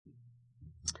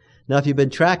Now, if you've been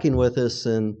tracking with us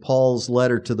in Paul's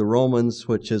letter to the Romans,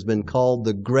 which has been called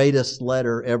the greatest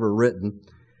letter ever written,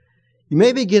 you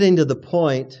may be getting to the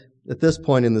point, at this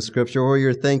point in the Scripture, where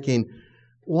you're thinking,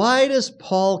 why does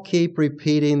Paul keep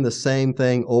repeating the same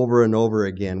thing over and over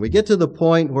again? We get to the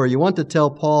point where you want to tell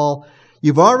Paul,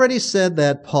 you've already said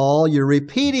that, Paul. You're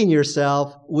repeating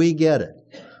yourself. We get it.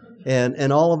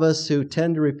 And all of us who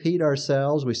tend to repeat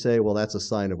ourselves, we say, well, that's a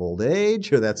sign of old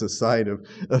age, or that's a sign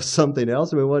of something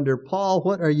else. And we wonder, Paul,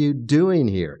 what are you doing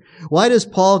here? Why does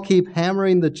Paul keep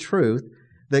hammering the truth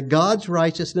that God's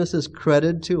righteousness is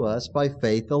credited to us by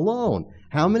faith alone?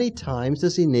 How many times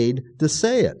does he need to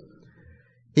say it?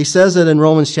 He says it in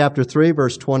Romans chapter 3,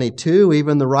 verse 22,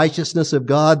 even the righteousness of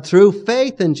God through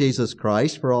faith in Jesus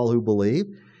Christ for all who believe.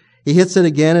 He hits it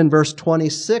again in verse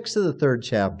 26 of the 3rd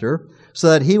chapter, so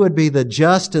that he would be the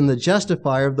just and the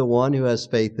justifier of the one who has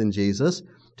faith in Jesus.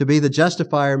 To be the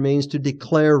justifier means to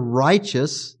declare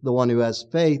righteous the one who has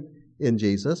faith in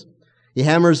Jesus. He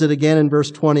hammers it again in verse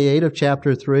 28 of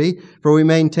chapter 3, for we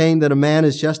maintain that a man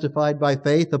is justified by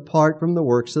faith apart from the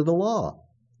works of the law.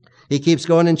 He keeps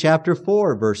going in chapter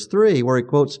 4, verse 3, where he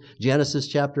quotes Genesis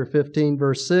chapter 15,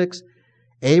 verse 6.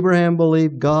 Abraham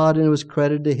believed God and it was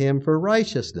credited to him for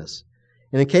righteousness.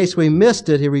 And in case we missed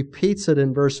it, he repeats it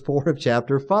in verse 4 of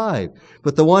chapter 5.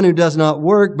 But the one who does not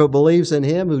work but believes in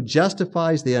him who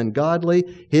justifies the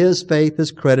ungodly, his faith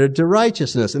is credited to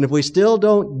righteousness. And if we still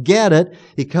don't get it,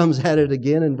 he comes at it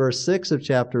again in verse 6 of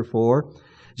chapter 4.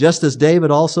 Just as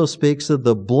David also speaks of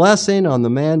the blessing on the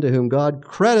man to whom God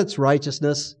credits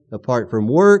righteousness apart from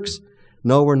works.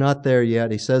 No, we're not there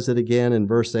yet. He says it again in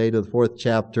verse 8 of the 4th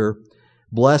chapter.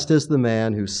 Blessed is the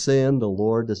man whose sin the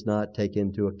Lord does not take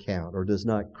into account or does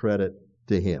not credit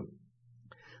to him.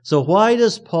 So why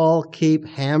does Paul keep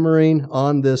hammering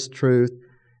on this truth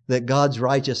that God's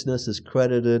righteousness is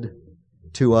credited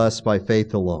to us by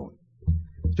faith alone?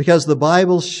 It's because the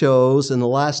Bible shows, in the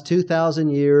last 2,000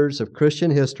 years of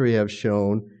Christian history have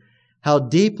shown, how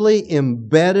deeply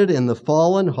embedded in the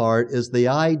fallen heart is the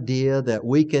idea that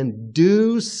we can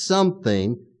do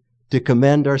something to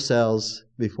commend ourselves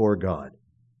before God.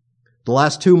 The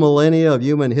last 2 millennia of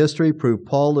human history prove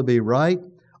Paul to be right.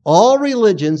 All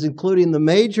religions, including the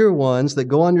major ones that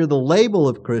go under the label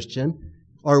of Christian,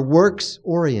 are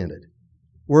works-oriented.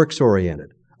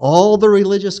 Works-oriented. All the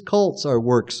religious cults are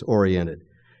works-oriented.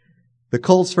 The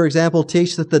cults, for example,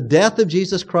 teach that the death of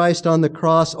Jesus Christ on the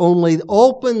cross only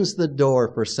opens the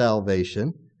door for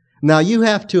salvation. Now you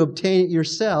have to obtain it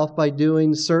yourself by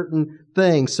doing certain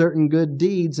things, certain good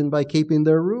deeds, and by keeping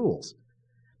their rules.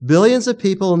 Billions of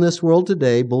people in this world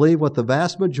today believe what the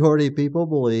vast majority of people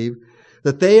believe,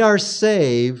 that they are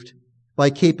saved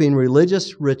by keeping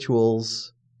religious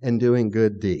rituals and doing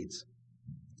good deeds.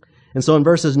 And so in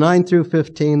verses 9 through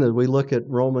 15, as we look at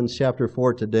Romans chapter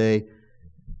 4 today,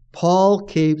 Paul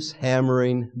keeps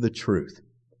hammering the truth.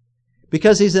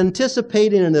 Because he's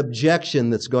anticipating an objection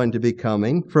that's going to be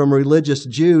coming from religious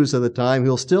Jews of the time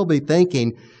who'll still be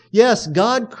thinking, yes,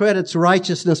 God credits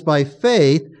righteousness by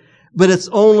faith, but it's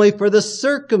only for the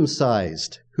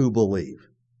circumcised who believe,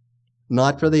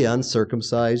 not for the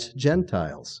uncircumcised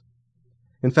Gentiles.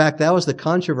 In fact, that was the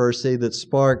controversy that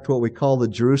sparked what we call the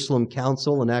Jerusalem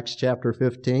Council in Acts chapter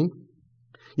 15.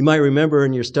 You might remember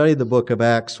in your study of the book of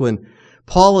Acts when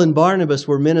Paul and Barnabas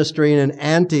were ministering in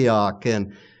Antioch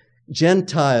and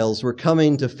Gentiles were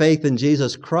coming to faith in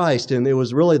Jesus Christ, and it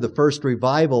was really the first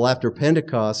revival after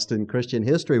Pentecost in Christian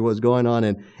history was going on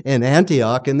in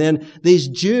Antioch. And then these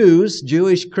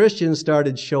Jewish Christians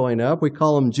started showing up. We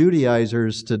call them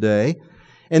Judaizers today.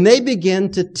 And they begin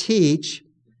to teach,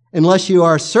 unless you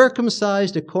are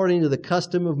circumcised according to the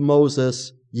custom of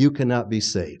Moses, you cannot be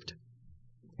saved.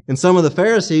 And some of the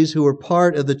Pharisees who were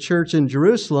part of the church in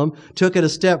Jerusalem took it a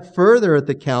step further at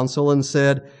the council and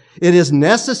said, it is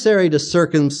necessary to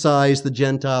circumcise the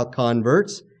Gentile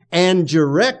converts and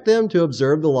direct them to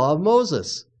observe the law of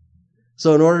Moses.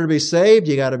 So in order to be saved,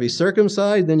 you got to be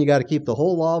circumcised, then you got to keep the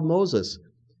whole law of Moses.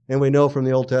 And we know from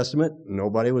the Old Testament,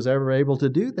 nobody was ever able to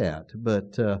do that.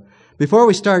 But before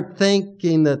we start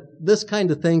thinking that this kind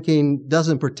of thinking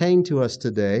doesn't pertain to us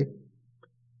today,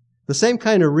 the same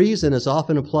kind of reason is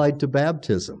often applied to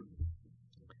baptism.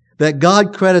 That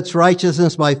God credits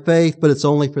righteousness by faith, but it's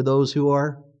only for those who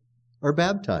are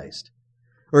baptized.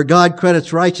 Or God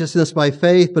credits righteousness by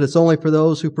faith, but it's only for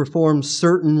those who perform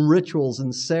certain rituals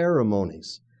and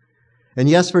ceremonies. And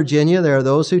yes, Virginia, there are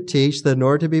those who teach that in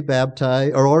order to be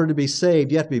baptized, or in order to be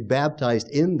saved, you have to be baptized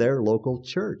in their local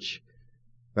church.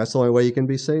 That's the only way you can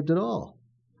be saved at all.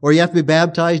 Or you have to be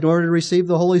baptized in order to receive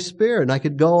the Holy Spirit. And I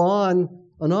could go on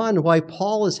and on why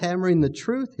Paul is hammering the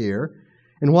truth here.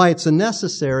 and why it's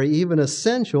necessary, even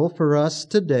essential, for us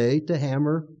today to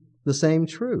hammer the same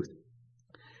truth.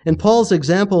 And Paul's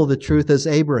example of the truth is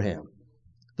Abraham,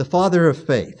 the father of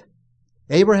faith.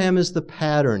 Abraham is the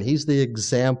pattern. He's the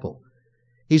example.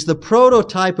 He's the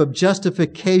prototype of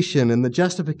justification, and the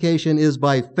justification is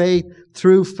by faith,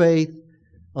 through faith,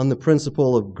 on the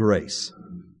principle of grace.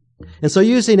 And so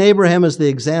using Abraham as the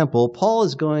example, Paul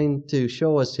is going to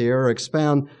show us here, or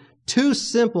expound, two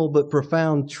simple but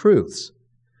profound truths.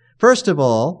 First of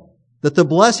all, that the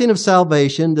blessing of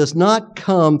salvation does not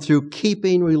come through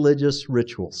keeping religious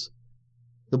rituals.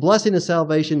 The blessing of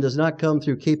salvation does not come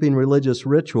through keeping religious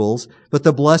rituals, but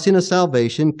the blessing of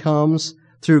salvation comes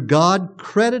through God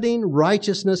crediting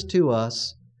righteousness to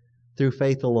us through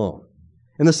faith alone.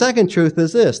 And the second truth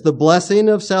is this: the blessing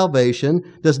of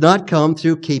salvation does not come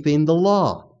through keeping the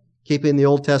law, keeping the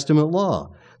Old Testament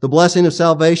law. The blessing of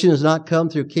salvation does not come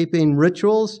through keeping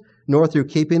rituals, nor through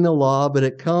keeping the law, but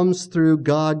it comes through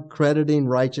God crediting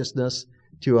righteousness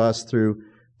to us through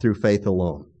faith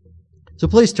alone. So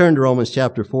please turn to Romans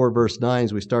chapter 4, verse 9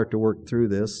 as we start to work through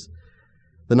this.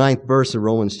 The 9th verse of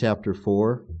Romans chapter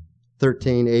 4,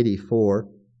 1384.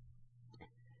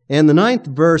 And the 9th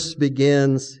verse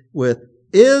begins with,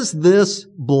 is this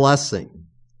blessing?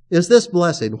 Is this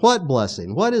blessing? What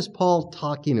blessing? What is Paul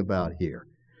talking about here?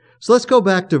 So let's go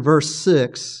back to verse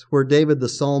 6, where David the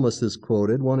psalmist is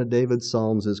quoted. One of David's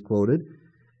psalms is quoted.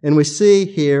 And we see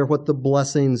here what the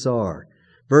blessings are.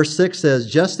 Verse 6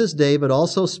 says, just as David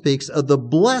also speaks of the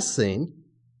blessing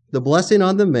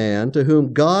on the man to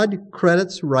whom God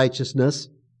credits righteousness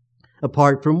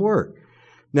apart from work.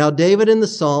 Now, David in the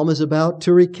psalm is about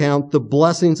to recount the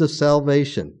blessings of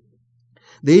salvation.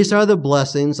 These are the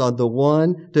blessings on the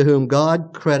one to whom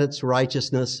God credits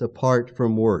righteousness apart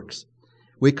from works.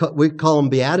 We call them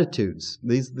beatitudes.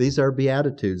 These are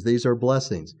beatitudes. These are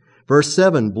blessings. Verse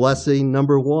 7, blessing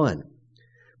number 1.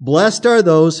 Blessed are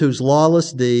those whose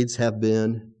lawless deeds have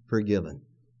been forgiven.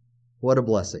 What a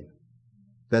blessing.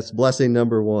 That's blessing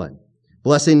number 1.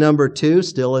 Blessing number 2,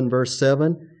 still in verse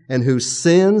 7, and whose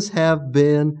sins have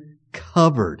been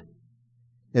covered.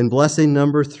 And blessing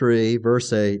number 3,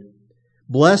 verse 8,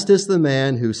 blessed is the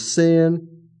man whose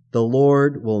sin the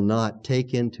Lord will not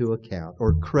take into account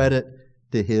or credit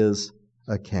to his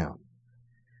account.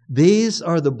 These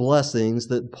are the blessings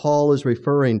that Paul is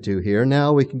referring to here.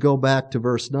 Now we can go back to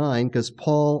verse 9 because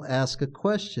Paul asks a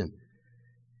question.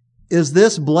 Is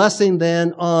this blessing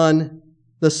then on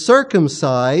the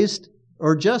circumcised,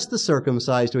 or just the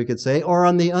circumcised, we could say, or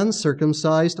on the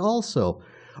uncircumcised also?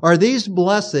 Are these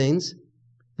blessings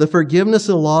the forgiveness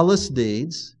of lawless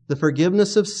deeds, the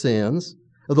forgiveness of sins,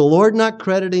 of the Lord not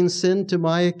crediting sin to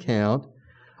my account?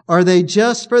 Are they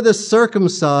just for the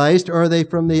circumcised, or are they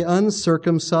from the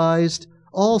uncircumcised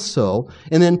also?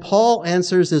 And then Paul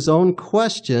answers his own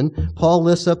question. Paul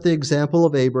lifts up the example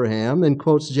of Abraham and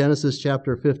quotes Genesis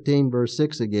chapter 15, verse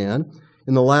 6 again,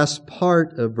 in the last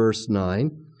part of verse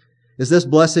 9. Is this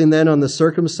blessing then on the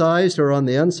circumcised or on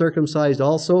the uncircumcised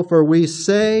also? For we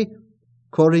say,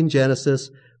 quoting Genesis,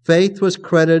 faith was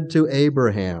credited to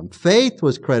Abraham. Faith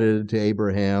was credited to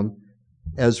Abraham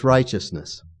as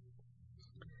righteousness.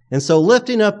 And so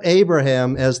lifting up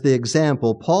Abraham as the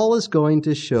example, Paul is going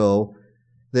to show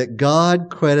that God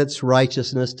credits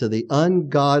righteousness to the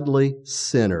ungodly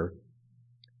sinner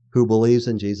who believes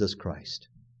in Jesus Christ.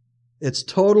 It's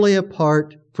totally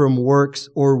apart from works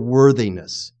or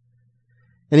worthiness.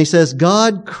 And he says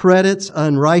God credits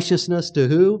unrighteousness to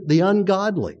who? The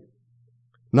ungodly.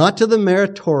 Not to the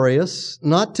meritorious,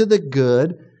 not to the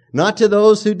good, not to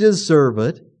those who deserve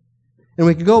it. And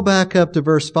we can go back up to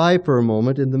verse 5 for a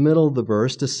moment in the middle of the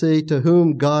verse to see to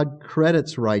whom God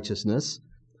credits righteousness.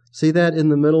 See that in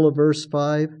the middle of verse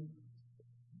 5?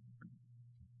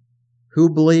 Who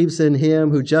believes in him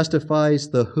who justifies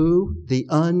the who? The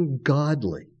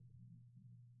ungodly.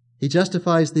 He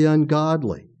justifies the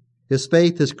ungodly. His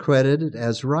faith is credited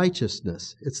as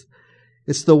righteousness.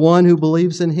 It's the one who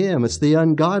believes in him. It's the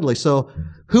ungodly. So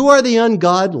who are the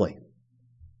ungodly?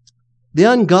 The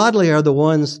ungodly are the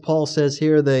ones, Paul says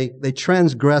here, they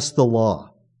transgress the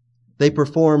law. They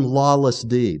perform lawless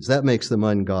deeds. That makes them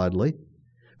ungodly.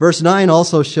 Verse 9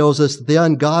 also shows us that the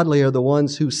ungodly are the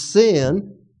ones who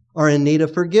sin are in need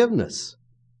of forgiveness.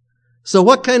 So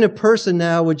what kind of person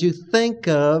now would you think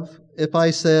of if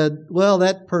I said, well,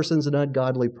 that person's an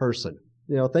ungodly person?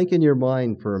 Think in your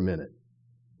mind for a minute.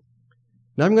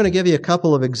 Now I'm going to give you a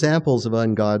couple of examples of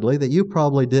ungodly that you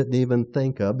probably didn't even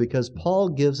think of because Paul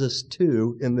gives us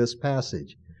two in this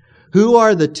passage. Who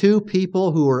are the two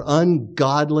people who are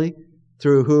ungodly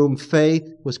through whom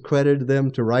faith was credited them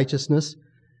to righteousness?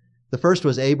 The first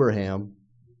was Abraham,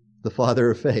 the father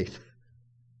of faith.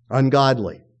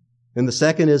 ungodly. And the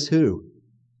second is who?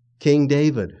 King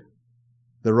David,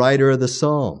 the writer of the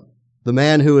Psalm, the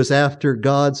man who is after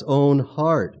God's own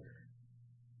heart.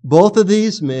 Both of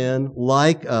these men,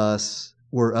 like us,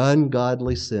 were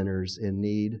ungodly sinners in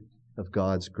need of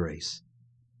God's grace,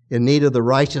 in need of the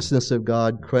righteousness of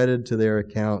God credited to their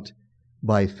account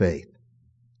by faith.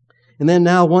 And then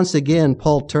now, once again,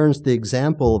 Paul turns to the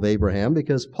example of Abraham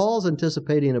because Paul's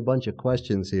anticipating a bunch of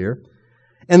questions here.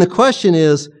 And the question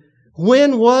is,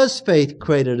 when was faith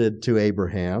credited to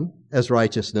Abraham as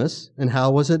righteousness, and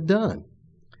how was it done?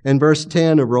 In verse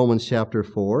 10 of Romans chapter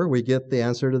 4, we get the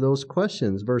answer to those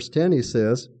questions. Verse 10, he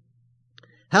says,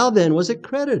 how then was it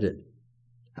credited?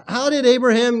 How did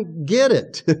Abraham get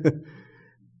it?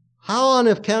 How on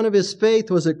account of his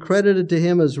faith was it credited to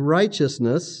him as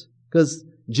righteousness? Because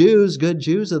Jews, good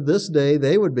Jews of this day,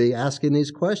 they would be asking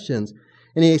these questions.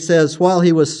 And he says, while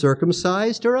he was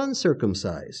circumcised or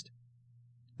uncircumcised?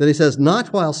 Then he says,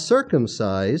 not while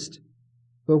circumcised,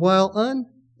 but while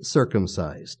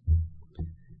uncircumcised.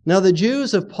 Now, the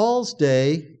Jews of Paul's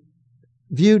day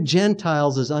viewed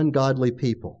Gentiles as ungodly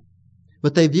people,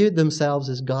 but they viewed themselves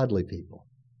as godly people.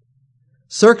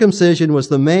 Circumcision was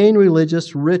the main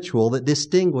religious ritual that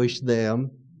distinguished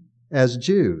them as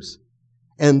Jews.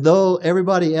 And though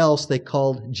everybody else they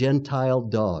called Gentile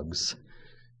dogs.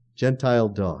 Gentile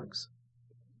dogs.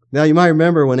 Now, you might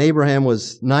remember when Abraham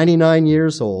was 99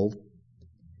 years old,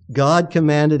 God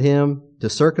commanded him to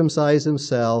circumcise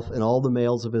himself and all the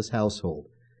males of his household.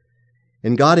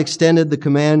 And God extended the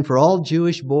command for all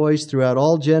Jewish boys throughout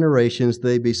all generations that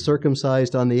they be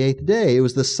circumcised on the 8th day. It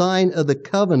was the sign of the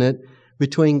covenant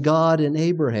between God and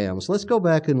Abraham. So let's go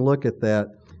back and look at that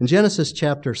in Genesis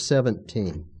chapter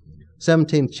 17.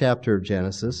 17th chapter of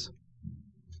Genesis.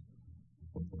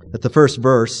 At the first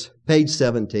verse, page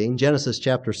 17, Genesis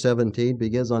chapter 17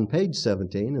 begins on page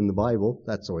 17 in the Bible.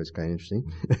 That's always kind of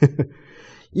interesting.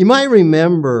 You might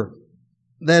remember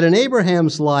that in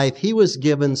Abraham's life, he was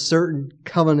given certain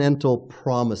covenantal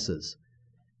promises.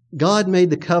 God made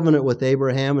the covenant with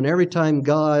Abraham, and every time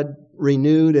God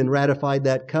renewed and ratified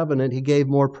that covenant, he gave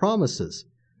more promises.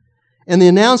 And the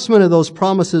announcement of those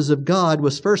promises of God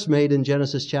was first made in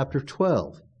Genesis chapter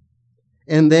 12.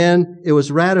 And then it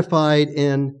was ratified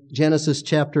in Genesis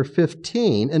chapter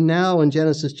 15. And now in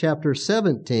Genesis chapter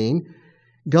 17,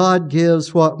 God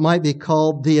gives what might be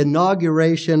called the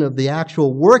inauguration of the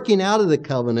actual working out of the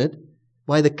covenant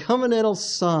by the covenantal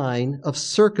sign of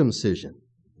circumcision.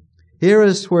 Here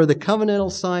is where the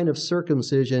covenantal sign of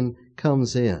circumcision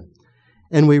comes in.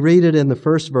 And we read it in the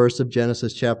first verse of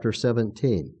Genesis chapter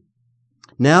 17.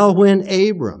 Now when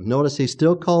Abram, notice he's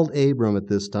still called Abram at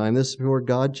this time. This is before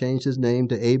God changed his name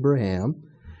to Abraham.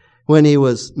 When he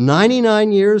was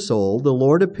 99 years old, the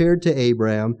Lord appeared to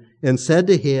Abraham and said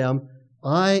to him,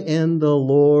 I am the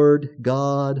Lord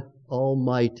God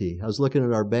Almighty. I was looking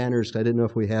at our banners. I didn't know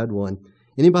if we had one.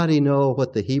 Anybody know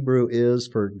what the Hebrew is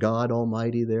for God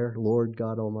Almighty there? Lord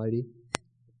God Almighty?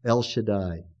 El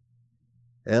Shaddai.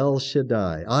 El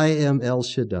Shaddai. I am El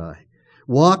Shaddai.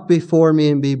 Walk before me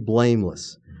and be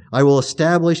blameless. I will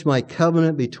establish my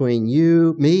covenant between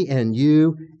me and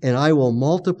you, and I will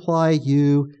multiply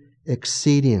you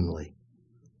exceedingly.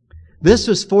 This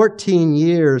was 14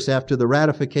 years after the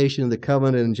ratification of the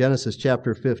covenant in Genesis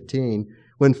chapter 15,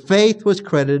 when faith was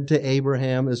credited to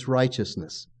Abraham as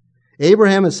righteousness.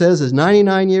 Abraham, it says, is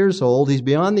 99 years old. He's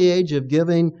beyond the age of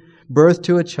giving birth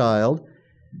to a child.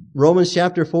 Romans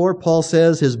chapter 4, Paul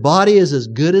says his body is as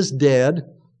good as dead.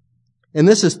 And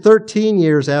this is 13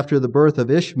 years after the birth of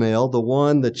Ishmael,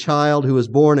 the child who was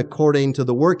born according to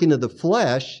the working of the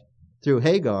flesh through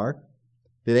Hagar.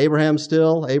 Did Abram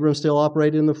still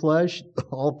operate in the flesh?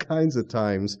 All kinds of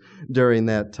times during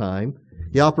that time.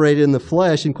 He operated in the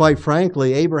flesh, and quite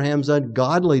frankly, Abraham's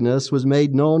ungodliness was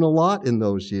made known a lot in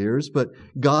those years, but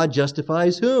God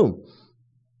justifies whom?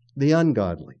 The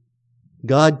ungodly.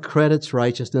 God credits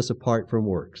righteousness apart from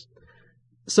works.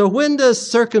 So when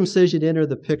does circumcision enter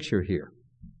the picture here?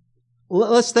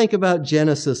 Let's think about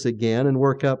Genesis again and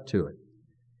work up to it.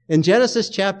 In Genesis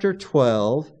chapter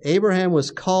 12, Abraham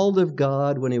was called of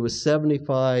God when he was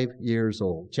 75 years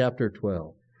old. Chapter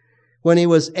 12. When he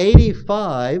was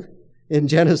 85, in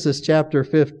Genesis chapter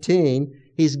 15,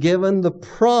 he's given the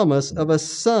promise of a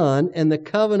son and the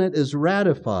covenant is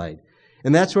ratified.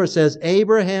 And that's where it says,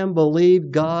 Abraham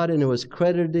believed God and it was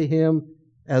credited to him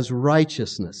as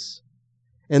righteousness.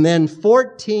 And then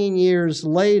 14 years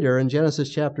later, in Genesis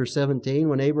chapter 17,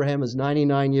 when Abraham is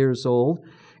 99 years old,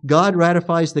 God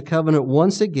ratifies the covenant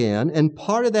once again, and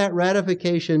part of that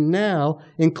ratification now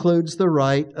includes the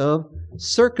rite of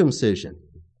circumcision.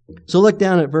 So look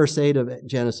down at verse 8 of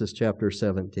Genesis chapter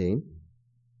 17.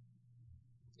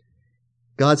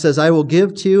 God says, I will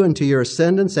give to you and to your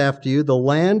descendants after you the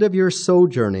land of your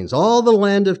sojournings, all the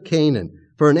land of Canaan,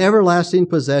 for an everlasting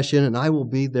possession, and I will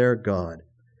be their God.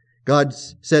 God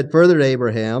said further to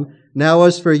Abraham, now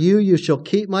as for you, you shall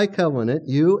keep my covenant,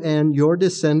 you and your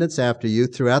descendants after you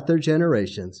throughout their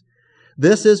generations.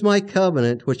 This is my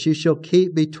covenant which you shall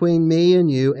keep between me and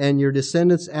you and your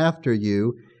descendants after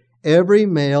you. Every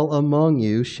male among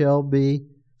you shall be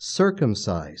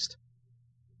circumcised.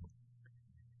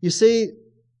 You see,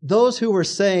 those who were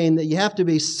saying that you have to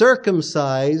be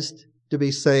circumcised to be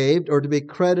saved or to be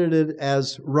credited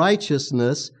as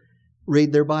righteousness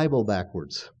read their Bible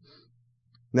backwards.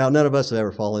 Now, none of us have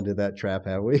ever fallen into that trap,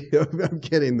 have we? I'm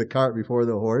getting the cart before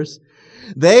the horse.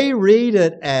 They read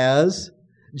it as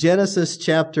Genesis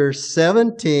chapter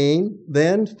 17,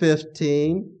 then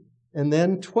 15, and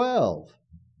then 12.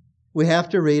 We have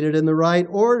to read it in the right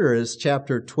order as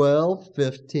chapter 12,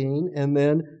 15, and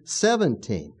then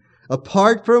 17.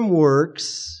 Apart from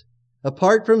works,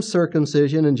 apart from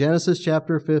circumcision, in Genesis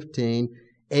chapter 15,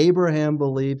 Abraham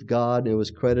believed God and it was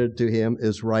credited to him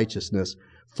as righteousness.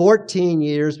 14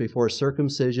 years before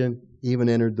circumcision even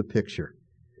entered the picture.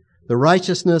 The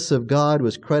righteousness of God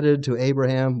was credited to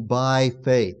Abraham by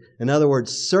faith. In other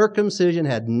words, circumcision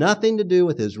had nothing to do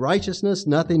with his righteousness,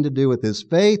 nothing to do with his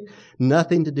faith,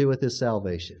 nothing to do with his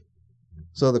salvation.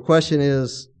 So the question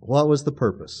is, what was the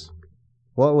purpose?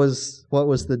 What was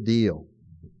the deal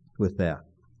with that?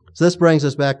 So this brings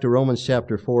us back to Romans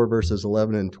chapter 4, verses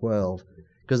 11 and 12,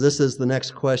 because this is the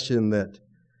next question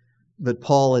that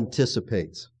Paul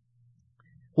anticipates.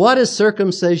 What is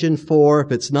circumcision for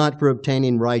if it's not for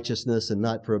obtaining righteousness and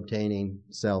not for obtaining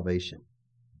salvation?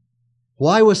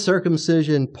 Why was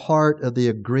circumcision part of the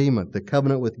agreement, the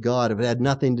covenant with God, if it had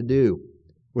nothing to do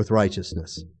with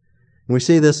righteousness? And we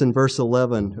see this in verse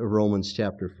 11 of Romans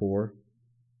chapter 4,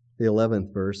 the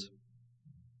 11th verse.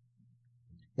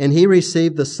 And he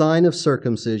received the sign of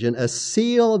circumcision, a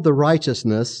seal of the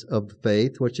righteousness of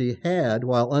faith, which he had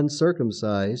while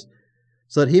uncircumcised,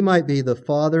 so that he might be the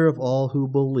father of all who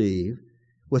believe,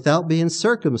 without being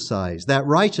circumcised. That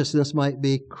righteousness might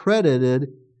be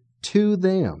credited to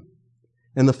them.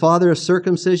 And the father of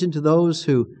circumcision to those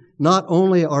who not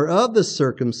only are of the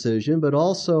circumcision, but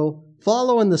also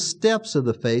follow in the steps of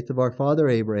the faith of our father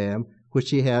Abraham, which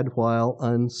he had while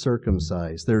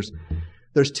uncircumcised.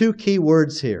 There's two key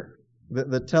words here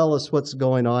that tell us what's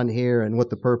going on here and what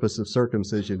the purpose of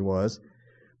circumcision was.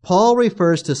 Paul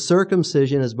refers to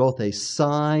circumcision as both a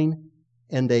sign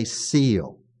and a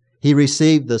seal. He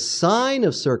received the sign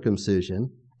of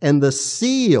circumcision and the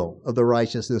seal of the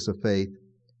righteousness of faith,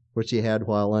 which he had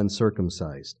while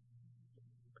uncircumcised.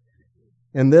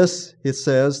 In this, it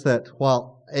says that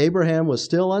while Abraham was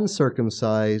still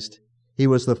uncircumcised, he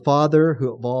was the father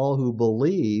of all who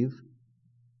believe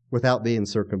without being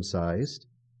circumcised.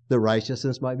 The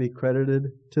righteousness might be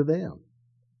credited to them.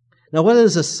 Now, what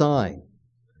is a sign?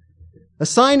 A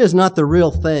sign is not the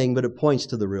real thing, but it points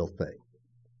to the real thing.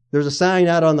 There's a sign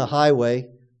out on the highway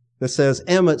that says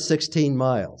Emmett 16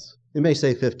 miles. It may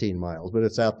say 15 miles, but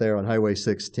it's out there on Highway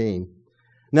 16.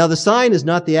 Now, the sign is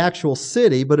not the actual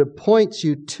city, but it points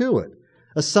you to it.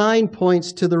 A sign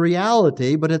points to the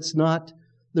reality, but it's not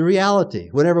the reality.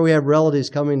 Whenever we have relatives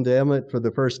coming to Emmett for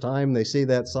the first time, they see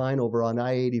that sign over on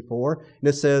I-84, and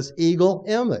it says Eagle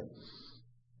Emmett.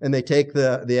 And they take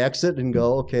the exit and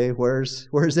go, okay, where's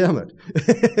Emmett?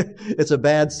 It's a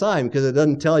bad sign because it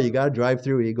doesn't tell you got to drive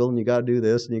through Eagle and you got to do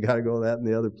this and you got to go that and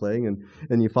the other thing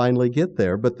and you finally get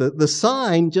there. But the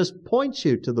sign just points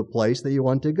you to the place that you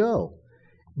want to go.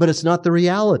 But it's not the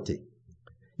reality.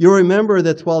 You'll remember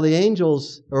that while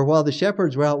the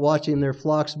shepherds were out watching their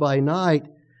flocks by night,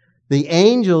 the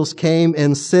angels came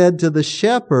and said to the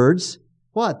shepherds,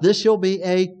 what? This shall be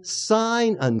a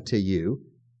sign unto you.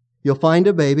 You'll find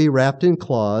a baby wrapped in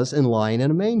cloths and lying in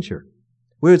a manger.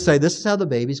 We would say this is how the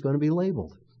baby's going to be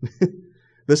labeled.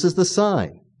 This is the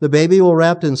sign. The baby will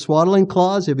wrapped in swaddling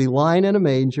cloths. He'll be lying in a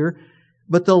manger.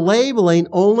 But the labeling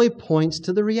only points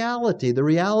to the reality. The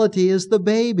reality is the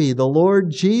baby, the Lord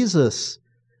Jesus.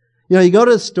 You know, you go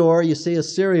to the store, you see a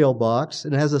cereal box,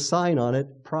 and it has a sign on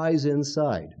it, prize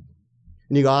inside.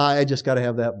 And you go, I just got to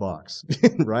have that box,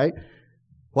 right?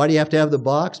 Why do you have to have the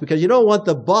box? Because you don't want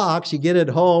the box. You get it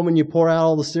home and you pour out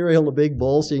all the cereal in a big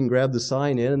bowl so you can grab the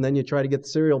sign in, and then you try to get the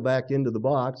cereal back into the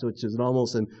box, which is an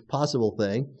almost impossible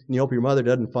thing. And you hope your mother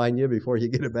doesn't find you before you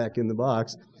get it back in the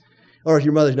box. Or if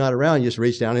your mother's not around, you just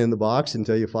reach down in the box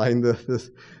until you find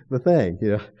the thing.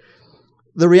 You know.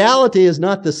 The reality is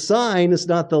not the sign, it's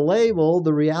not the label.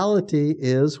 The reality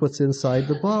is what's inside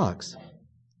the box.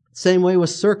 Same way with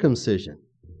circumcision.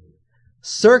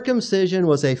 Circumcision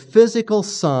was a physical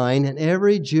sign in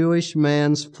every Jewish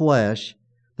man's flesh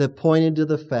that pointed to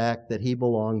the fact that he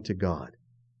belonged to God.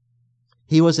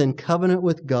 He was in covenant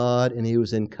with God, and he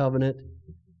was in covenant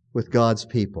with God's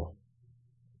people.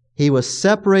 He was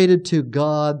separated to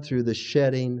God through the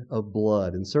shedding of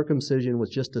blood, and circumcision was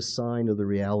just a sign of the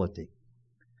reality.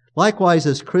 Likewise,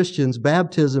 as Christians,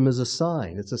 baptism is a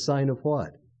sign. It's a sign of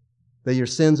what? That your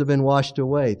sins have been washed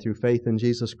away through faith in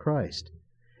Jesus Christ.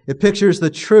 It pictures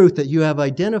the truth that you have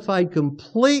identified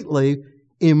completely,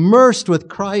 immersed with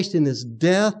Christ in His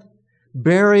death,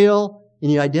 burial,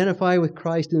 and you identify with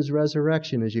Christ in His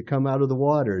resurrection as you come out of the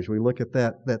water, as we look at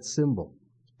that symbol,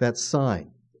 that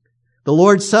sign. The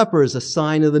Lord's Supper is a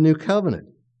sign of the new covenant,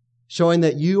 showing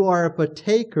that you are a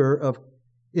partaker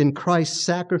in Christ's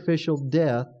sacrificial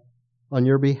death on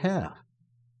your behalf.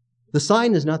 The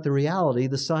sign is not the reality.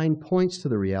 The sign points to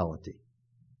the reality.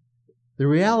 The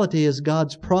reality is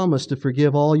God's promise to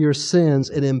forgive all your sins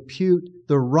and impute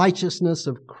the righteousness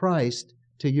of Christ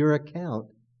to your account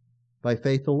by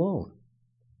faith alone.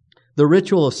 The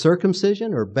ritual of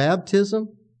circumcision or baptism,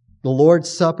 the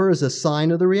Lord's Supper, is a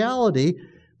sign of the reality.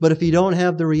 But if you don't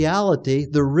have the reality,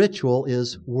 the ritual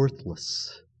is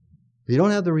worthless. If you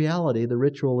don't have the reality, the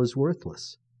ritual is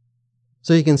worthless.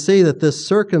 So you can see that this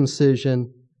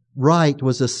circumcision rite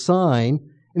was a sign,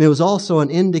 and it was also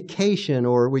an indication,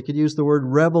 or we could use the word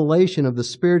revelation, of the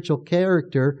spiritual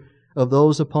character of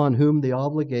those upon whom the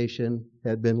obligation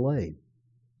had been laid.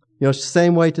 You know, it's the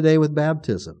same way today with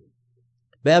baptism.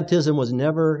 Baptism was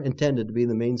never intended to be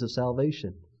the means of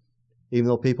salvation, even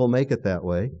though people make it that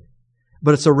way.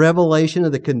 But it's a revelation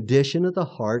of the condition of the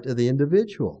heart of the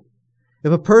individual.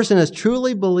 If a person has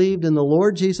truly believed in the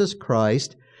Lord Jesus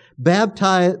Christ,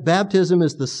 baptism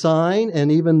is the sign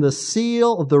and even the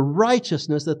seal of the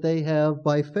righteousness that they have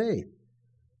by faith.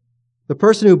 The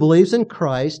person who believes in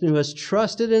Christ and who has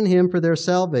trusted in Him for their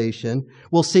salvation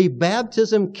will see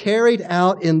baptism carried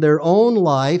out in their own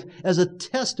life as a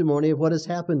testimony of what has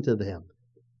happened to them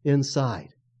inside.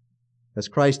 As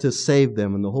Christ has saved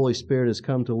them and the Holy Spirit has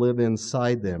come to live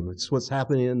inside them. It's what's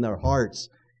happening in their hearts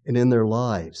and in their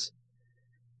lives.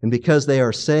 And because they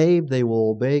are saved, they will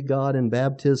obey God in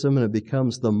baptism, and it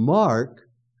becomes the mark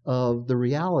of the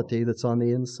reality that's on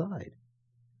the inside.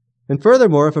 And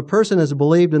furthermore, if a person has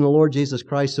believed in the Lord Jesus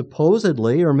Christ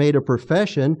supposedly or made a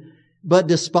profession, but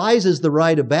despises the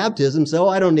rite of baptism, so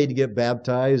I don't need to get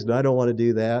baptized, and I don't want to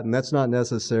do that, and that's not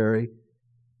necessary,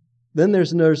 then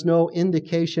there's no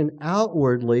indication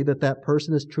outwardly that that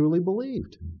person has truly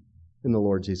believed in the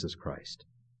Lord Jesus Christ.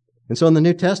 And so in the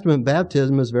New Testament,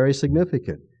 baptism is very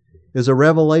significant. It is a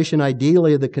revelation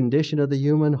ideally of the condition of the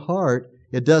human heart.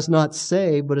 It does not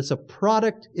save, but it's a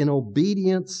product in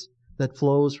obedience that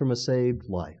flows from a saved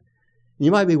life.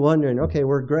 You might be wondering, okay,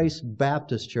 we're Grace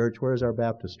Baptist Church. Where's our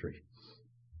baptistry?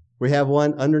 We have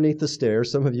one underneath the stairs.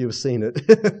 Some of you have seen it.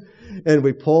 And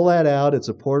we pull that out. It's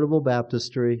a portable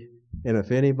baptistry. And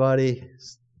if anybody,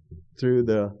 through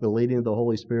the leading of the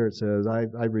Holy Spirit, says,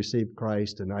 I've received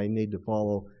Christ and I need to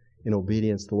follow in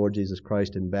obedience to the Lord Jesus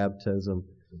Christ in baptism,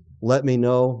 let me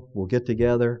know. We'll get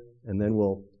together and then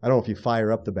I don't know if you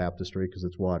fire up the baptistry because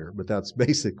it's water, but that's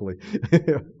basically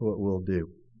what we'll do.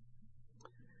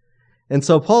 And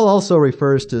so Paul also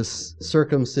refers to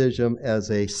circumcision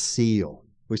as a seal.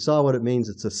 We saw what it means.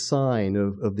 It's a sign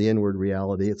of the inward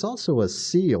reality. It's also a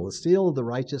seal of the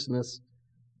righteousness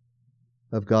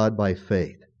of God by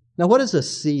faith. Now, what is a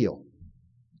seal?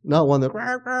 Not one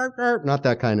that, not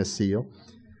that kind of seal.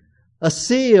 A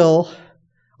seal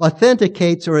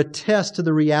authenticates or attests to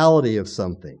the reality of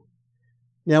something.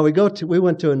 Now, we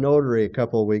went to a notary a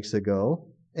couple of weeks ago,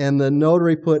 and the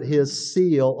notary put his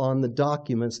seal on the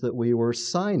documents that we were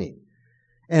signing.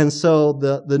 And so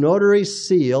the notary's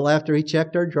seal, after he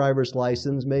checked our driver's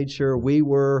license, made sure we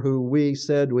were who we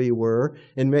said we were,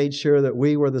 and made sure that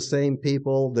we were the same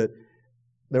people, that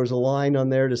there was a line on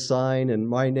there to sign, and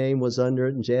my name was under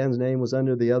it, and Jan's name was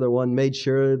under the other one, made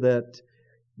sure that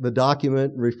the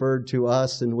document referred to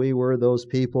us, and we were those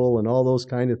people, and all those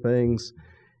kind of things.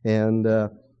 And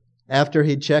after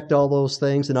he'd checked all those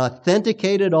things and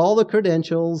authenticated all the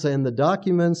credentials and the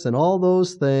documents and all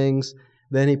those things,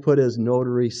 then he put his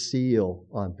notary seal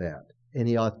on that, and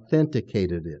he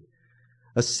authenticated it.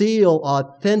 A seal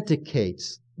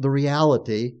authenticates the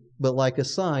reality, but like a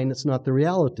sign, it's not the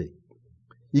reality.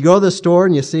 You go to the store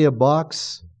and you see a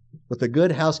box with a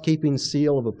Good Housekeeping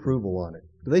seal of approval on it.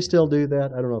 Do they still do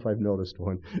that? I don't know if I've noticed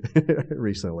one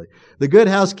recently. The Good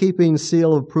Housekeeping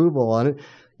seal of approval on it.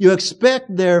 You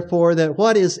expect, therefore, that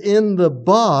what is in the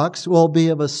box will be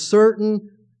of a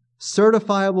certain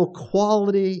certifiable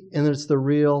quality, and it's the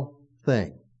real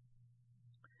thing.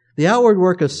 The outward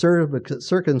work of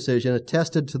circumcision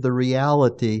attested to the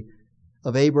reality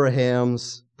of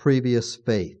Abraham's previous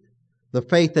faith. The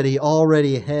faith that he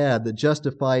already had that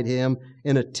justified him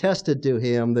and attested to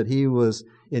him that he was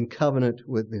in covenant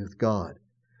with God.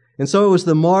 And so it was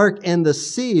the mark and the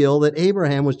seal that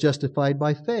Abraham was justified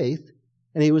by faith,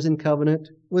 and he was in covenant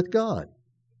with God.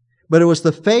 But it was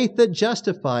the faith that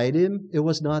justified him. It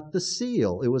was not the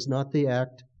seal. It was not the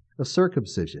act of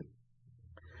circumcision.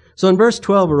 So in verse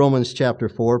 12 of Romans chapter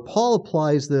 4, Paul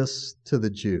applies this to the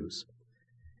Jews.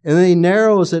 And then he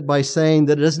narrows it by saying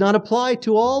that it does not apply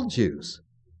to all Jews,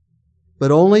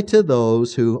 but only to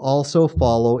those who also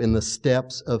follow in the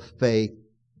steps of faith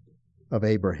of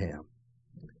Abraham.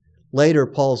 Later,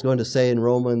 Paul's going to say in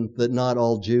Romans that not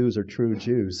all Jews are true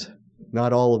Jews.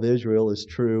 Not all of Israel is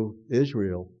true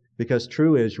Israel, because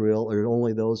true Israel are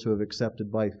only those who have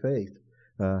accepted by faith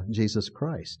Jesus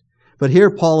Christ. But here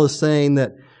Paul is saying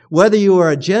that whether you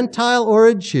are a Gentile or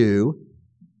a Jew,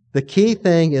 the key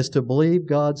thing is to believe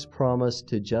God's promise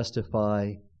to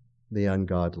justify the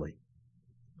ungodly.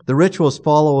 The rituals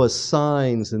follow as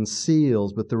signs and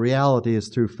seals, but the reality is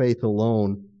through faith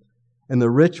alone. And the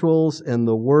rituals and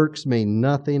the works mean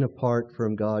nothing apart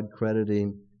from God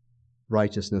crediting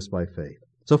righteousness by faith.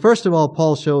 So first of all,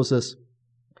 Paul shows us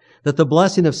that the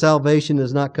blessing of salvation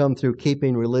does not come through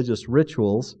keeping religious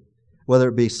rituals, whether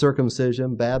it be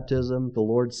circumcision, baptism, the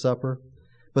Lord's Supper.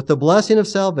 But the blessing of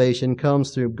salvation comes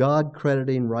through God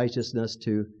crediting righteousness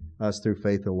to us through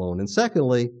faith alone. And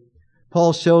secondly,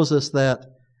 Paul shows us that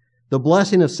the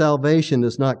blessing of salvation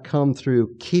does not come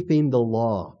through keeping the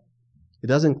law. It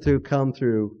doesn't come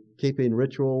through keeping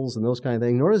rituals and those kind of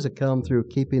things, nor does it come through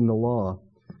keeping the law.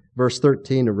 Verse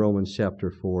 13 of Romans chapter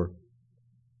 4.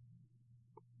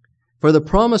 For the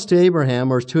promise to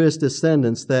Abraham or to his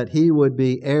descendants that he would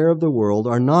be heir of the world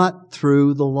are not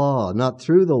through the law,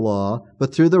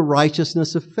 but through the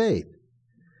righteousness of faith.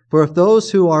 For if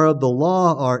those who are of the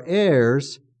law are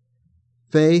heirs,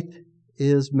 faith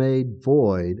is made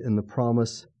void and the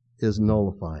promise is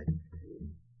nullified.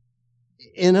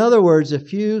 In other words,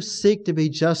 if you seek to be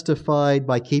justified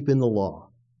by keeping the law,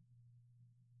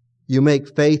 you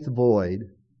make faith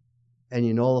void and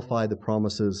you nullify the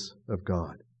promises of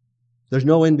God. There's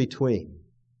no in between.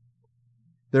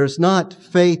 There's not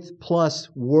faith plus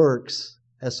works,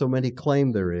 as so many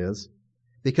claim there is,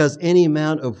 because any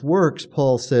amount of works,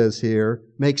 Paul says here,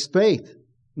 makes faith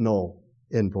null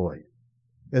and void.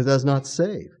 It does not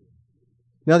save.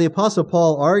 Now, the Apostle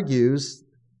Paul argues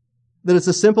that it's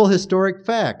a simple historic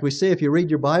fact. We say if you read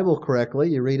your Bible correctly,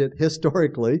 you read it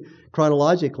historically,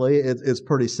 chronologically, it's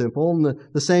pretty simple. And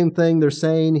the same thing they're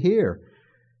saying here.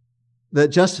 That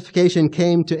justification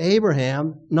came to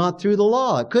Abraham not through the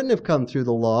law. It couldn't have come through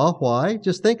the law. Why?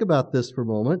 Just think about this for a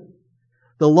moment.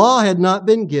 The law had not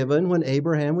been given when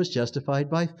Abraham was justified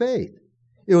by faith.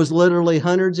 It was literally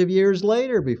hundreds of years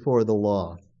later before the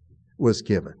law was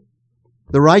given.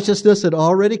 The righteousness had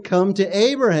already come to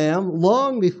Abraham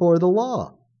long before the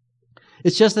law.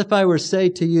 It's just if I were to say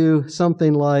to you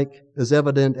something like, as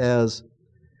evident as,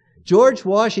 George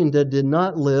Washington did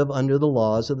not live under the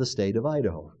laws of the state of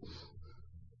Idaho.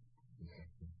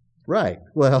 Right.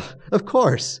 Well, of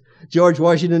course, George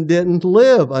Washington didn't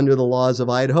live under the laws of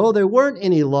Idaho. There weren't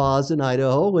any laws in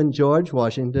Idaho when George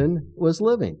Washington was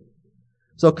living.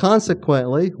 So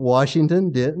consequently,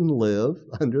 Washington didn't live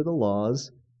under the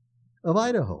laws of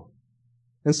Idaho.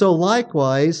 And so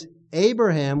likewise,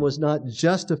 Abraham was not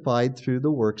justified through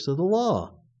the works of the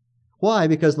law. Why?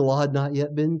 Because the law had not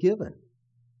yet been given.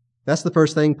 That's the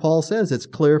first thing Paul says. It's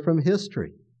clear from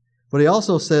history. But he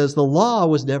also says the law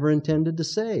was never intended to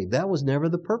save. That was never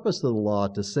the purpose of the law,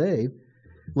 to save.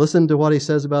 Listen to what he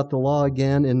says about the law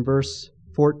again in verse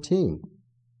 14.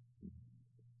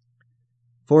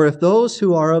 For if those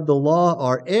who are of the law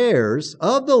are heirs,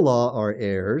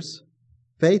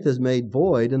 faith is made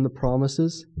void and the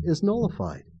promises is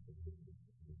nullified.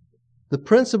 The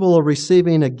principle of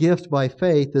receiving a gift by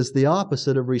faith is the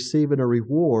opposite of receiving a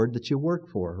reward that you work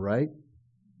for, right?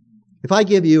 If I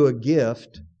give you a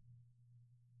gift,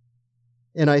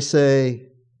 and I say,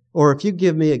 or if you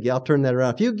give me a gift, I'll turn that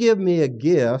around. If you give me a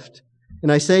gift and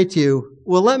I say to you,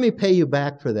 well, let me pay you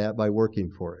back for that by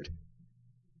working for it.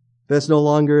 That's no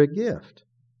longer a gift.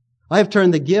 I have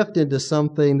turned the gift into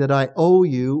something that I owe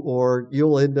you, or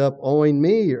you'll end up owing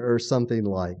me, or something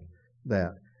like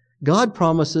that. God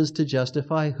promises to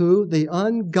justify who? The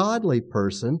ungodly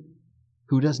person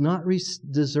who does not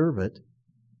deserve it,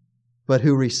 but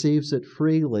who receives it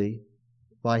freely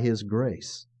by His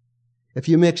grace. If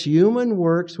you mix human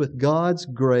works with God's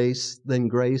grace, then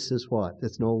grace is what?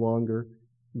 It's no longer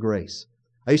grace.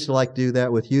 I used to like to do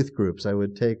that with youth groups. I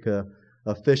would take a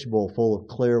a fishbowl full of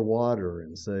clear water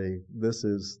and say, this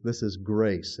is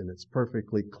grace, and it's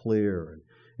perfectly clear,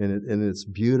 and it's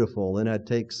beautiful. Then I'd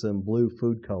take some blue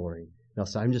food coloring. Now,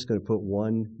 so I'm just going to put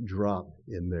one drop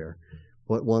in there.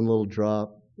 Put one little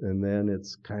drop, and then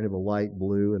it's kind of a light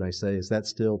blue, and I say, is that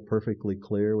still perfectly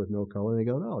clear with no color? And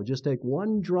they go, no, just take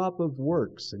one drop of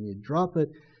works, and you drop it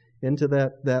into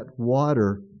that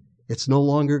water. It's no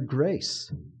longer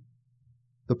grace.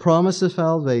 The promise of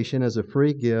salvation as a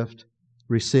free gift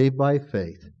received by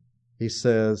faith, he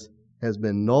says, has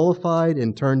been nullified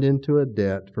and turned into a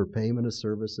debt for payment of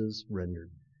services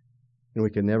rendered. And we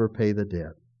can never pay the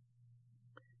debt.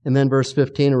 And then verse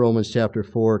 15 of Romans chapter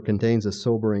 4 contains a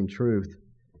sobering truth.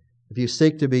 If you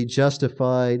seek to be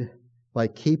justified by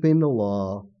keeping the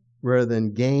law rather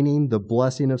than gaining the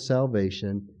blessing of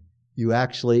salvation, you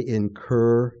actually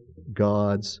incur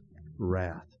God's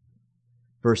wrath.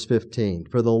 Verse 15,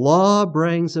 for the law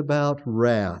brings about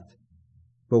wrath,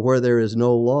 but where there is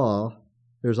no law,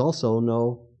 there's also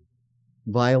no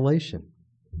violation.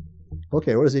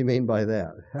 Okay, what does he mean by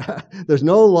that? There's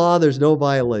no law, there's no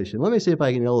violation. Let me see if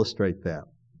I can illustrate that.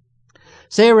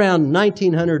 Say around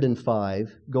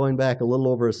 1905, going back a little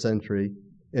over a century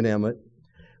in Emmett,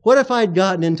 what if I'd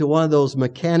gotten into one of those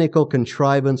mechanical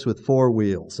contrivance with four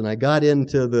wheels, and I got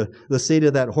into the seat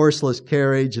of that horseless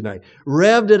carriage, and I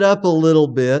revved it up a little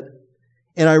bit,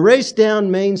 and I raced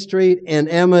down Main Street in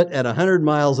Emmett at 100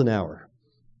 miles an hour?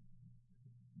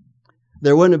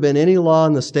 There wouldn't have been any law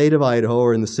in the state of Idaho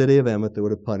or in the city of Emmett that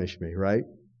would have punished me, right?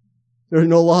 There's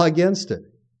no law against it.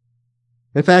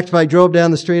 In fact, if I drove down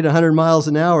the street at 100 miles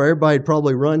an hour, everybody'd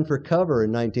probably run for cover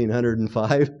in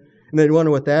 1905. And they'd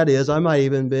wonder what that is. I might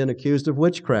even been accused of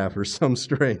witchcraft or some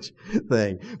strange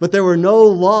thing. But there were no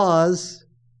laws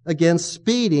against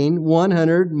speeding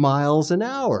 100 miles an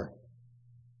hour.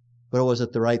 But was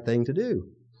it the right thing to do?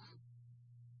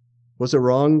 Was it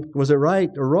wrong? Was it right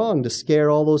or wrong to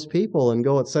scare all those people and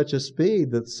go at such a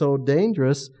speed that's so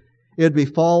dangerous? It would be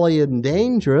folly and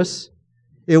dangerous.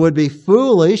 It would be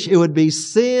foolish. It would be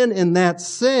sin in that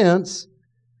sense.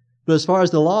 But as far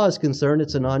as the law is concerned,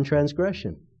 it's a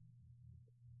non-transgression.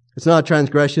 It's not a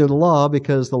transgression of the law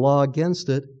because the law against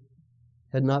it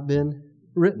had not been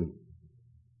written.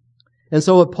 And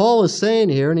so what Paul is saying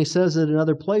here, and he says it in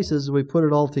other places, as we put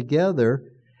it all together,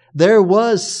 there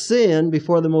was sin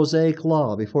before the Mosaic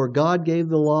law. Before God gave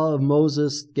the law of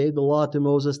Moses, gave the law to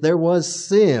Moses, there was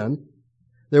sin.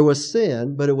 There was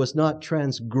sin, but it was not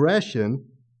transgression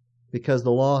because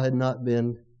the law had not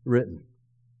been written.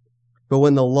 But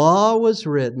when the law was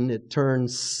written, it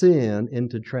turned sin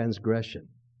into transgression.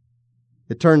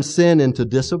 It turned sin into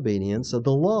disobedience of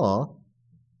the law.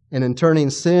 And in turning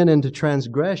sin into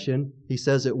transgression, he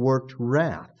says it worked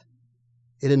wrath.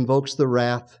 It invokes the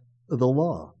wrath of the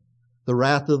law. The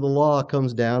wrath of the law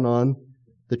comes down on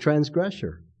the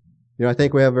transgressor. You know, I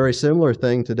think we have a very similar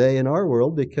thing today in our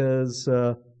world because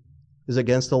it's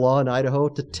against the law in Idaho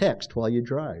to text while you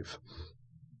drive.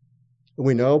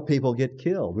 We know people get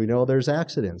killed. We know there's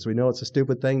accidents. We know it's a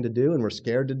stupid thing to do, and we're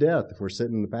scared to death if we're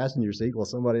sitting in the passenger seat while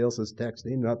somebody else is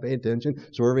texting, not paying attention,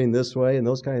 swerving this way and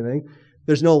those kind of things.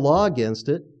 There's no law against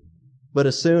it. But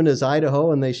as soon as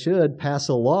Idaho, and they should, pass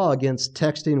a law against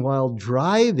texting while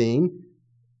driving,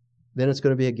 then it's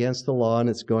going to be against the law, and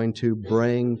it's going to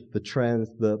bring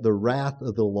the wrath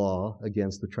of the law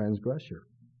against the transgressor.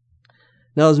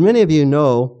 Now, as many of you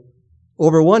know,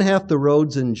 over one half the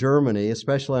roads in Germany,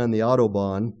 especially on the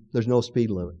Autobahn, there's no speed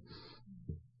limit.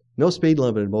 No speed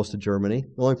limit in most of Germany.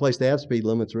 The only place they have speed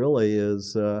limits really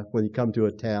is when you come to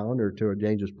a town or to a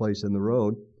dangerous place in the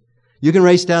road. You can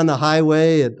race down the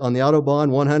highway on the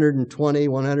Autobahn 120,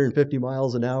 150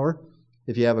 miles an hour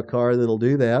if you have a car that'll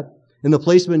do that. And the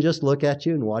policemen just look at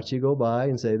you and watch you go by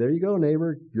and say, there you go,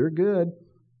 neighbor, you're good.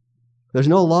 There's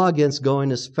no law against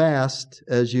going as fast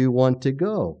as you want to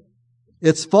go.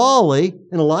 It's folly,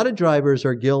 and a lot of drivers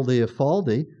are guilty of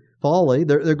folly.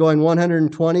 They're going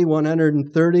 120,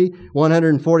 130,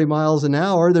 140 miles an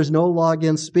hour. There's no law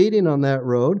against speeding on that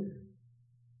road.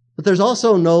 But there's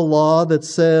also no law that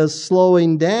says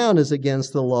slowing down is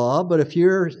against the law. But if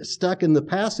you're stuck in the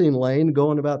passing lane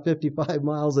going about 55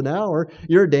 miles an hour,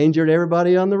 you're a danger to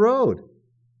everybody on the road.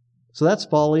 So that's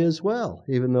folly as well,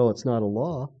 even though it's not a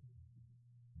law.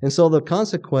 And so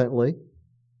consequently,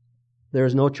 there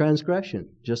is no transgression,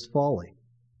 just folly.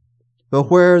 But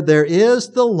where there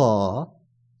is the law,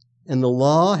 and the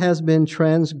law has been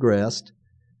transgressed,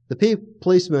 the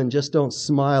policemen just don't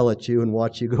smile at you and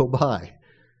watch you go by.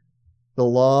 The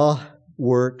law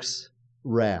works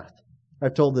wrath.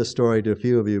 I've told this story to a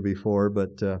few of you before,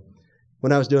 but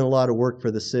when I was doing a lot of work for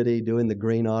the city, doing the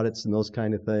green audits and those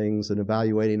kind of things, and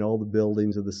evaluating all the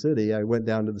buildings of the city, I went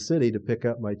down to the city to pick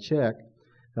up my check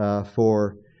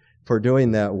for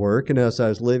doing that work. And as I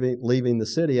was leaving the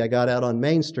city, I got out on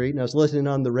Main Street and I was listening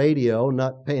on the radio,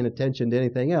 not paying attention to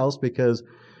anything else, because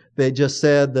they just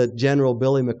said that General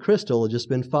Billy McChrystal had just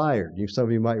been fired. Some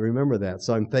of you might remember that.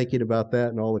 So I'm thinking about that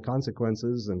and all the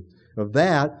consequences of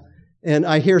that. And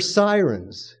I hear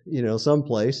sirens,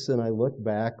 someplace. And I look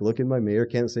back, look in my mirror,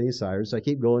 can't see any sirens. So I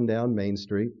keep going down Main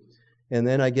Street. And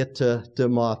then I get to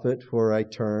Moffett, where I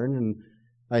turn, and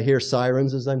I hear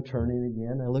sirens as I'm turning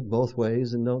again. I look both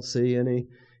ways and don't see any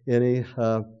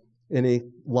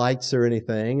lights or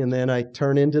anything. And then I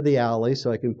turn into the alley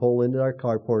so I can pull into our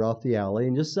carport off the alley.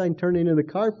 And just as I'm turning into the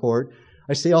carport,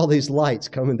 I see all these lights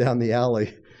coming down the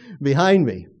alley behind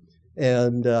me.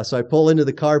 And so I pull into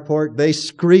the carport. They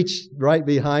screech right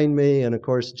behind me. And of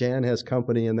course, Jan has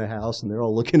company in the house, and they're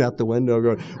all looking out the window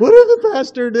going, "What did the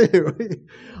pastor do?"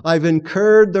 I've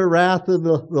incurred the wrath of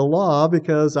the law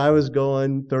because I was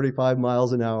going 35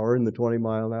 miles an hour in the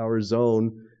 20-mile-an-hour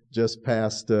zone just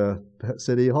past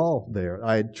City Hall there.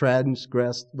 I had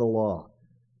transgressed the law.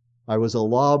 I was a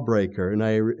lawbreaker, and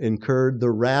I incurred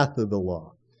the wrath of the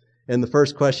law. And the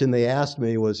first question they asked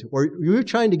me was, "Were you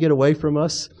trying to get away from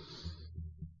us?"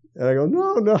 And I go,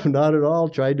 no, not at all.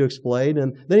 Tried to explain.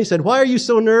 And then he said, "Why are you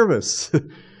so nervous?"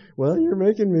 "Well, you're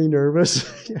making me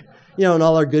nervous." And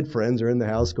all our good friends are in the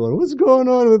house going, "What's going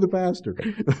on with the pastor?"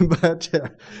 But,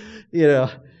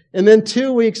 and then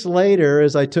 2 weeks later,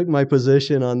 as I took my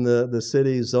position on the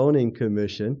city zoning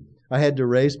commission, I had to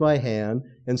raise my hand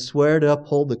and swear to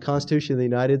uphold the Constitution of the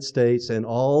United States and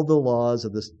all the laws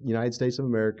of the United States of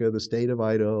America, the state of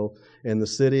Idaho, and the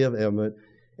city of Emmett,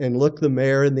 and look the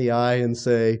mayor in the eye and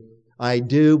say, "I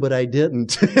do, but I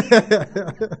didn't."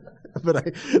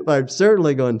 But I'm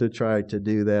certainly going to try to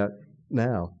do that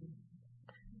now.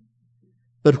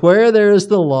 But where there is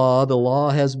the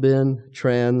law has been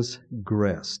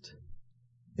transgressed.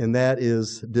 And that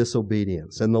is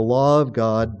disobedience. And the law of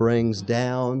God brings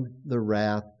down the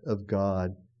wrath of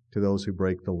God to those who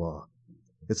break the law.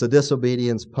 It's a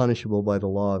disobedience punishable by the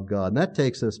law of God. And that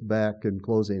takes us back, in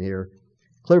closing here,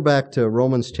 clear back to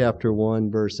Romans chapter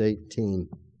 1, verse 18.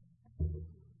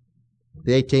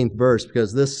 The 18th verse,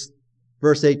 because this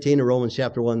verse 18 of Romans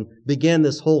chapter 1 began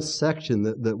this whole section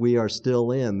that we are still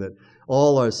in, that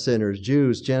all are sinners,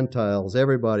 Jews, Gentiles,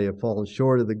 everybody have fallen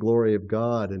short of the glory of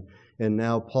God. And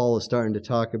now Paul is starting to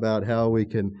talk about how we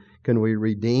can we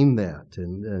redeem that.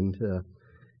 And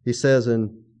he says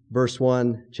in verse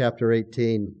 1, chapter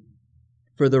 18,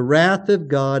 "For the wrath of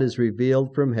God is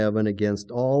revealed from heaven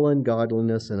against all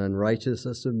ungodliness and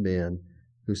unrighteousness of men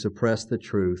who suppress the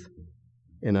truth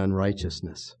in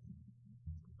unrighteousness."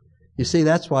 You see,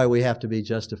 that's why we have to be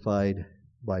justified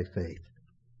by faith.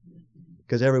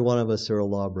 Because every one of us are a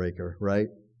lawbreaker, right?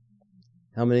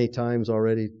 How many times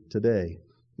already today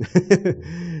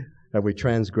have we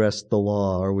transgressed the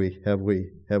law, or have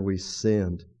we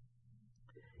sinned?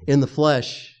 In the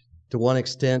flesh, to one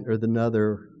extent or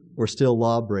another, we're still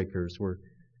lawbreakers. We're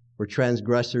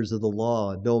transgressors of the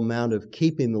law. No amount of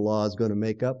keeping the law is going to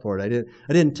make up for it.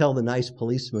 I didn't tell the nice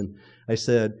policeman. I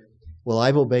said, "Well,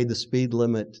 I've obeyed the speed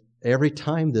limit every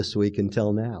time this week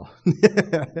until now."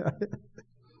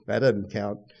 That doesn't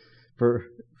count for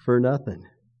nothing.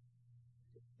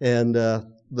 And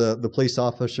the police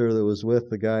officer that was with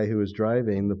the guy who was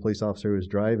driving,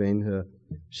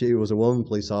 she was a woman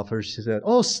police officer. She said,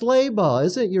 "Oh, Slaybaugh,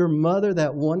 isn't your mother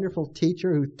that wonderful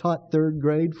teacher who taught third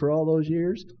grade for all those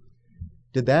years?"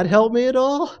 Did that help me at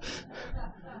all?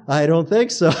 I don't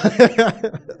think so.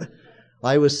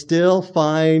 I was still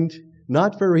fined,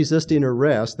 not for resisting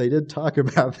arrest. They did talk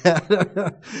about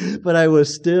that. But I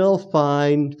was still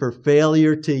fined for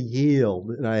failure to yield.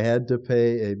 And I had to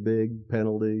pay a big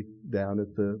penalty down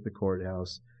at the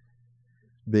courthouse.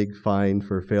 Big fine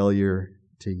for failure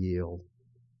to yield.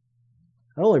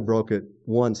 I only broke it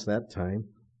once that time.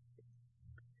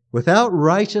 Without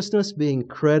righteousness being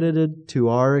credited to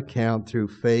our account through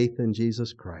faith in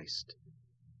Jesus Christ,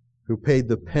 who paid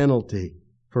the penalty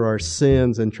for our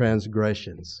sins and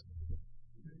transgressions.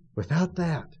 Without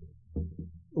that,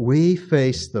 we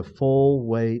face the full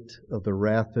weight of the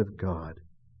wrath of God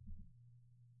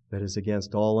that is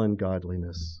against all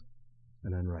ungodliness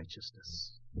and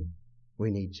unrighteousness. We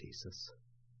need Jesus.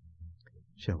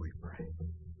 Shall we pray?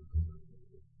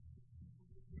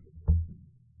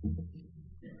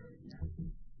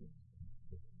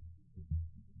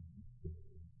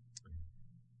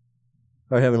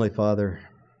 Our Heavenly Father,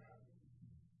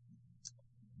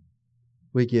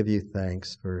 we give you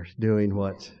thanks for doing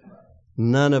what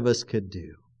none of us could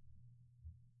do.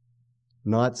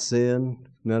 not sin.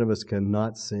 None of us can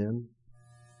not sin.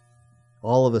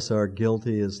 All of us are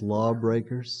guilty as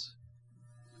lawbreakers.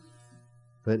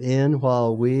 But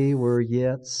while we were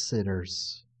yet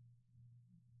sinners,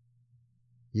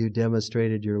 you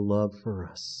demonstrated your love for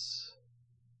us.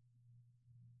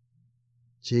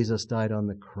 Jesus died on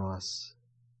the cross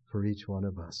for each one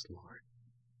of us, Lord,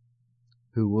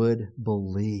 who would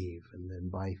believe, and then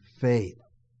by faith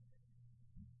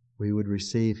we would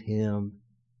receive Him,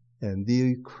 and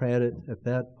you credit at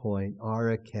that point our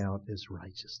account as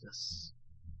righteousness.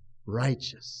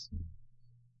 Righteous.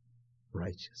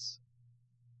 Righteous.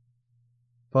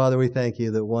 Father, we thank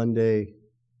you that one day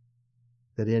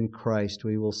that in Christ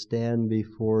we will stand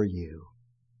before you,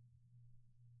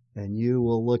 and you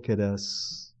will look at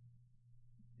us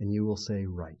and you will say,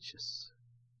 righteous.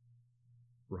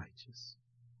 Righteous.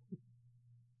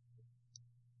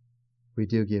 We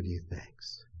do give you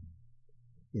thanks.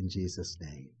 In Jesus'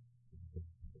 name,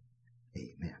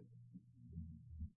 amen.